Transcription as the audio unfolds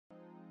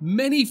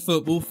Many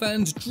football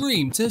fans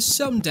dream to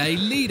someday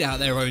lead out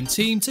their own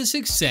team to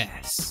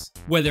success.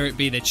 Whether it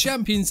be the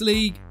Champions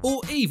League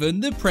or even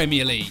the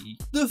Premier League,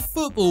 the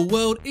football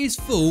world is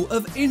full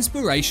of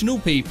inspirational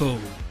people.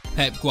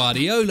 Pep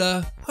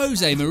Guardiola,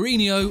 Jose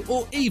Mourinho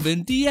or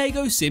even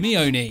Diego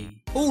Simeone,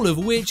 all of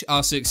which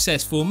are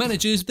successful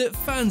managers that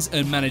fans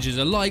and managers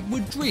alike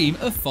would dream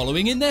of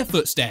following in their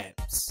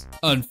footsteps.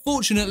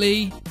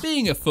 Unfortunately,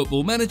 being a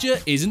football manager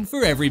isn't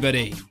for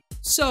everybody.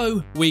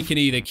 So, we can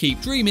either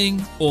keep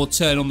dreaming or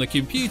turn on the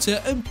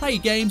computer and play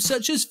games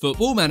such as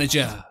Football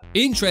Manager.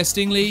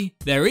 Interestingly,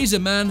 there is a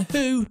man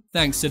who,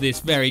 thanks to this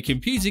very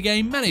computer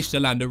game, managed to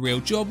land a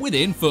real job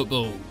within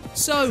football.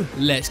 So,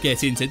 let's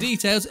get into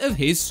details of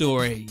his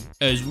story,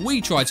 as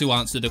we try to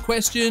answer the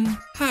question,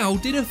 how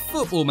did a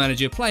Football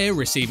Manager player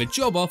receive a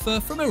job offer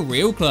from a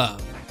real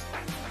club?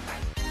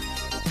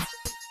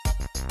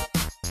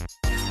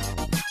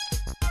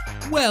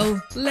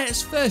 Well,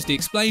 let's first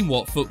explain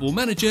what Football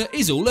Manager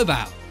is all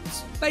about.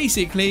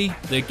 Basically,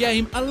 the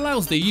game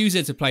allows the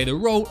user to play the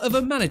role of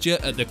a manager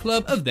at the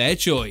club of their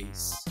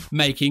choice,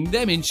 making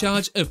them in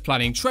charge of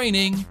planning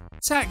training,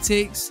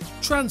 tactics,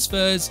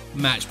 transfers,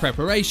 match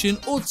preparation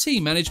or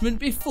team management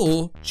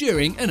before,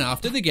 during and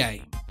after the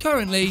game.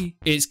 Currently,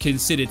 it's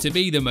considered to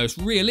be the most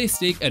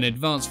realistic and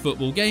advanced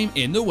football game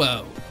in the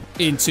world.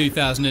 In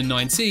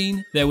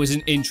 2019, there was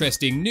an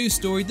interesting news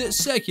story that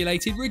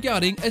circulated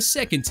regarding a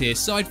second-tier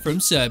side from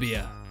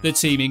Serbia. The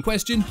team in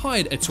question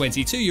hired a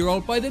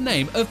 22-year-old by the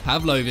name of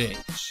Pavlovic,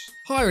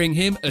 hiring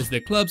him as the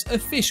club's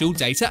official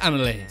data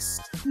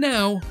analyst.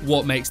 Now,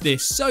 what makes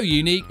this so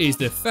unique is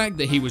the fact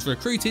that he was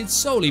recruited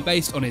solely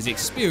based on his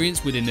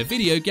experience within the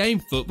video game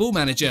Football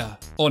Manager.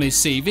 On his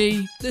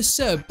CV, the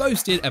Serb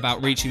boasted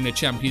about reaching the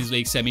Champions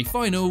League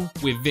semi-final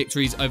with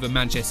victories over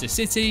Manchester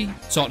City,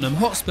 Tottenham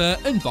Hotspur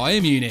and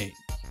Bayern Munich.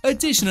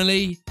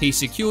 Additionally, he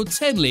secured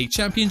 10 league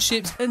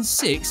championships and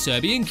 6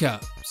 Serbian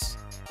Cups.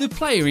 The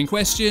player in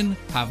question,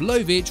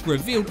 Pavlovic,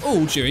 revealed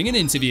all during an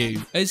interview,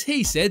 as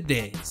he said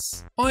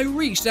this: "I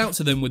reached out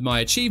to them with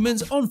my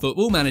achievements on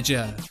Football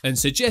Manager and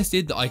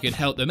suggested that I could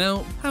help them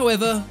out.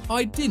 However,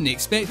 I didn't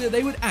expect that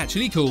they would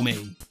actually call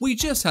me. We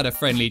just had a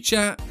friendly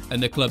chat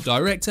and the club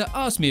director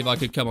asked me if I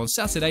could come on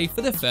Saturday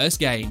for the first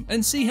game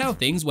and see how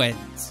things went.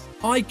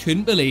 I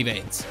couldn't believe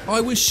it. I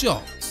was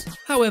shocked.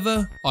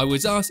 However, I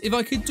was asked if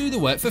I could do the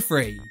work for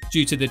free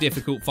due to the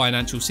difficult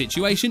financial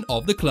situation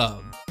of the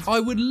club. I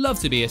would love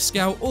to be a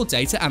scout or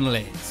data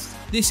analyst.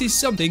 This is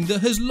something that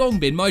has long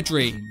been my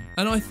dream,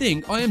 and I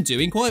think I am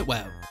doing quite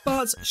well."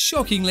 But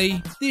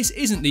shockingly, this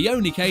isn't the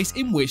only case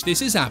in which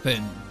this has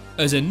happened,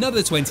 as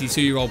another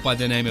 22-year-old by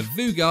the name of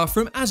Vugar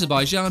from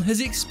Azerbaijan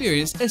has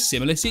experienced a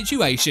similar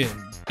situation.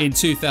 In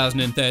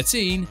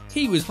 2013,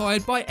 he was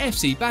hired by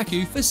FC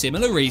Baku for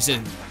similar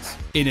reasons.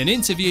 In an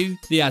interview,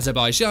 the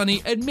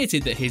Azerbaijani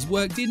admitted that his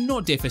work did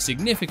not differ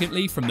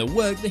significantly from the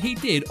work that he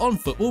did on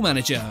Football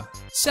Manager,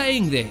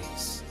 saying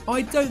this: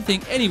 "I don't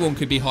think anyone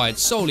could be hired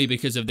solely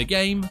because of the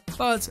game,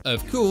 but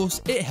of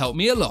course it helped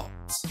me a lot.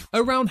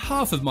 Around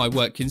half of my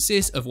work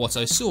consists of what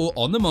I saw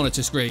on the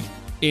monitor screen.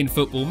 In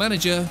Football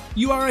Manager,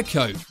 you are a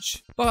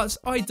coach, but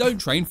I don't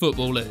train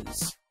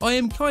footballers. I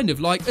am kind of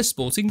like a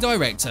sporting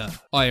director.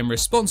 I am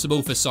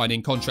responsible for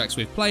signing contracts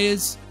with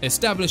players,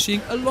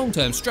 establishing a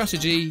long-term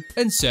strategy,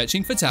 and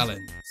searching for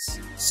talents."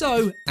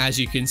 So, as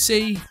you can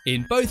see,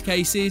 in both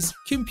cases,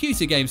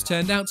 computer games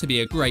turned out to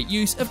be a great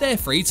use of their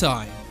free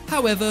time.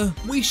 However,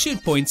 we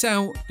should point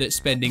out that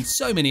spending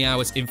so many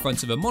hours in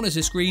front of a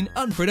monitor screen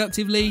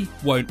unproductively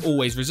won't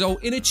always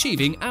result in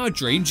achieving our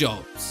dream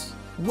jobs.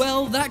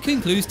 Well, that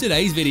concludes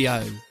today's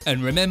video.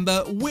 And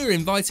remember, we're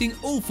inviting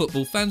all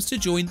football fans to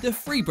join the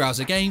free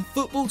browser game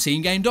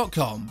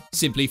FootballTeamGame.com.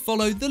 Simply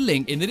follow the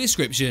link in the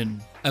description.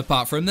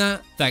 Apart from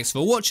that, thanks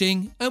for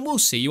watching, and we'll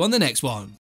see you on the next one.